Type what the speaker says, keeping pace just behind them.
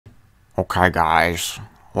Okay guys,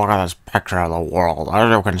 look at this picture of the world.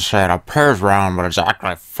 As you can see, it appears round, but it's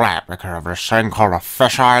actually flat because of this thing called a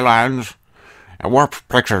fisheye lens. It warps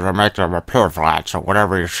pictures and makes them appear flat, so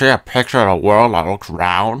whenever you see a picture of the world that looks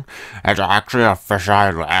round, it's actually a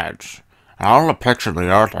fisheye lens. And all the pictures of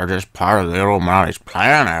the Earth are just part of the Illuminati's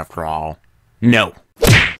plan, after all. No.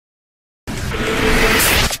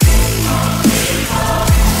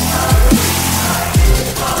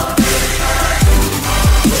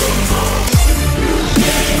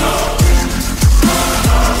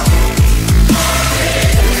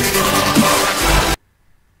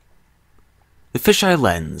 The fisheye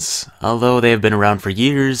lens. Although they have been around for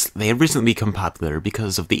years, they have recently become popular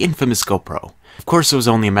because of the infamous GoPro. Of course, it was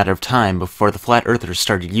only a matter of time before the flat earthers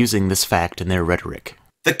started using this fact in their rhetoric.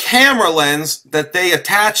 The camera lens that they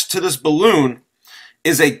attached to this balloon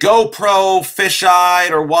is a GoPro, fisheye,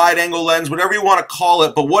 or wide-angle lens, whatever you want to call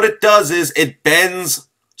it, but what it does is it bends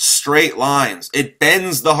straight lines. It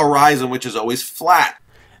bends the horizon, which is always flat.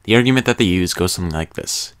 The argument that they use goes something like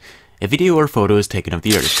this. A video or photo is taken of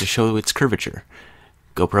the Earth to show its curvature.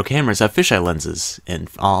 GoPro cameras have fisheye lenses, and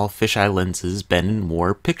all fisheye lenses bend and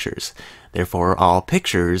warp pictures. Therefore, all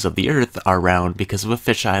pictures of the Earth are round because of a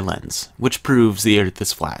fisheye lens, which proves the Earth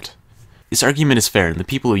is flat. This argument is fair, and the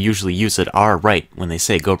people who usually use it are right when they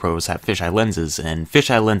say GoPros have fisheye lenses, and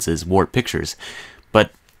fisheye lenses warp pictures,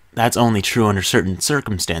 but that's only true under certain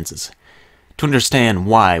circumstances. To understand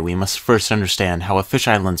why, we must first understand how a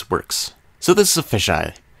fisheye lens works. So this is a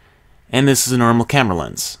fisheye, and this is a normal camera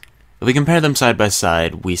lens. If we compare them side by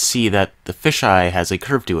side, we see that the fisheye has a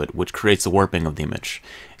curve to it, which creates the warping of the image.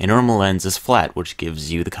 A normal lens is flat, which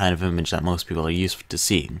gives you the kind of image that most people are used to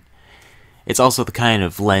seeing. It's also the kind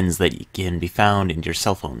of lens that can be found in your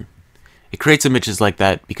cell phone. It creates images like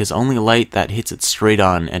that because only light that hits it straight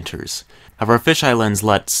on enters. However, a fisheye lens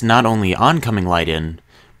lets not only oncoming light in,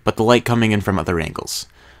 but the light coming in from other angles,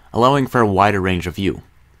 allowing for a wider range of view.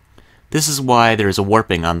 This is why there is a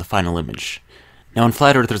warping on the final image. Now, when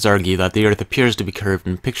flat earthers argue that the Earth appears to be curved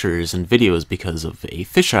in pictures and videos because of a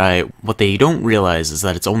fisheye, what they don't realize is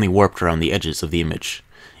that it's only warped around the edges of the image,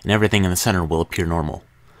 and everything in the center will appear normal.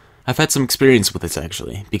 I've had some experience with this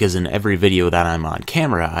actually, because in every video that I'm on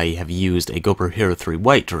camera, I have used a GoPro Hero 3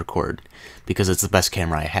 White to record, because it's the best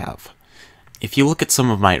camera I have. If you look at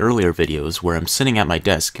some of my earlier videos where I'm sitting at my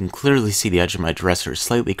desk, you can clearly see the edge of my dresser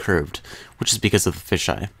slightly curved, which is because of the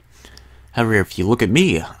fisheye. However, if you look at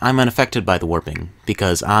me, I'm unaffected by the warping,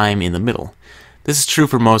 because I'm in the middle. This is true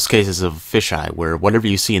for most cases of fisheye, where whatever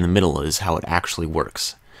you see in the middle is how it actually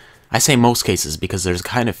works. I say most cases because there's a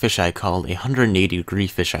kind of fisheye called a 180-degree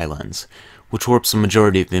fisheye lens, which warps the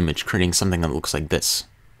majority of the image, creating something that looks like this.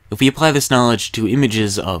 If we apply this knowledge to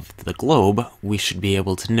images of the globe, we should be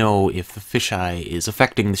able to know if the fisheye is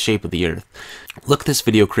affecting the shape of the Earth. Look at this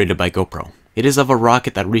video created by GoPro. It is of a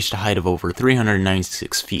rocket that reached a height of over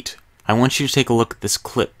 396 feet. I want you to take a look at this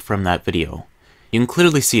clip from that video. You can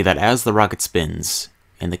clearly see that as the rocket spins,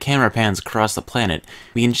 and the camera pans across the planet,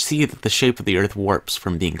 we can see that the shape of the Earth warps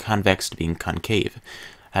from being convex to being concave.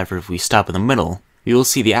 However, if we stop in the middle, we will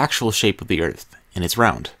see the actual shape of the Earth, and it's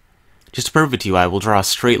round. Just to prove it to you, I will draw a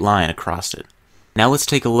straight line across it. Now let's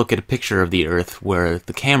take a look at a picture of the Earth where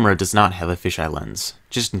the camera does not have a fisheye lens,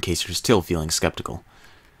 just in case you're still feeling skeptical.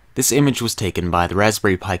 This image was taken by the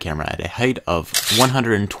Raspberry Pi camera at a height of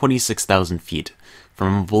 126,000 feet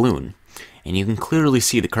from a balloon, and you can clearly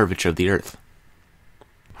see the curvature of the Earth.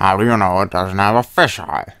 How do you know it doesn't have a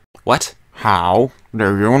fisheye? What? How do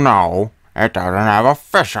you know it doesn't have a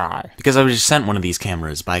fisheye? Because I was just sent one of these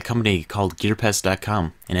cameras by a company called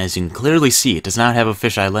GearPest.com, and as you can clearly see, it does not have a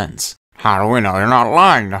fisheye lens. How do we know you're not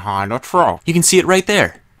lying to hide the truth? You can see it right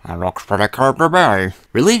there. It looks pretty curved to me.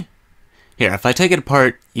 Really? Here, if I take it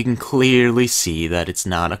apart, you can clearly see that it's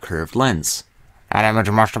not a curved lens. That image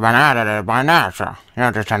must have been edited by NASA.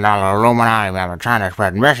 You're just another Illuminati member trying to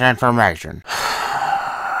spread misinformation.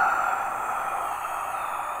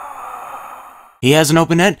 He has an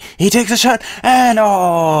open net, he takes a shot, and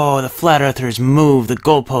oh, the flat earthers move the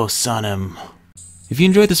goalposts on him. If you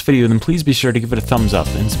enjoyed this video, then please be sure to give it a thumbs up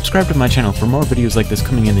and subscribe to my channel for more videos like this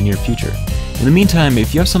coming in the near future. In the meantime,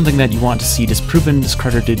 if you have something that you want to see disproven,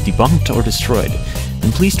 discredited, debunked, or destroyed,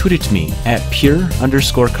 then please tweet it to me at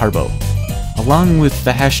pure_carbo, along with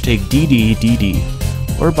the hashtag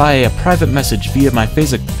DDDD, or by a private message via my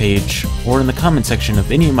Facebook page or in the comment section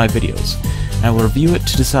of any of my videos. I will review it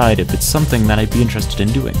to decide if it's something that I'd be interested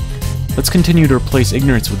in doing. Let's continue to replace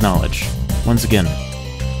ignorance with knowledge. Once again,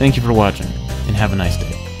 thank you for watching, and have a nice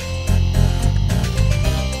day.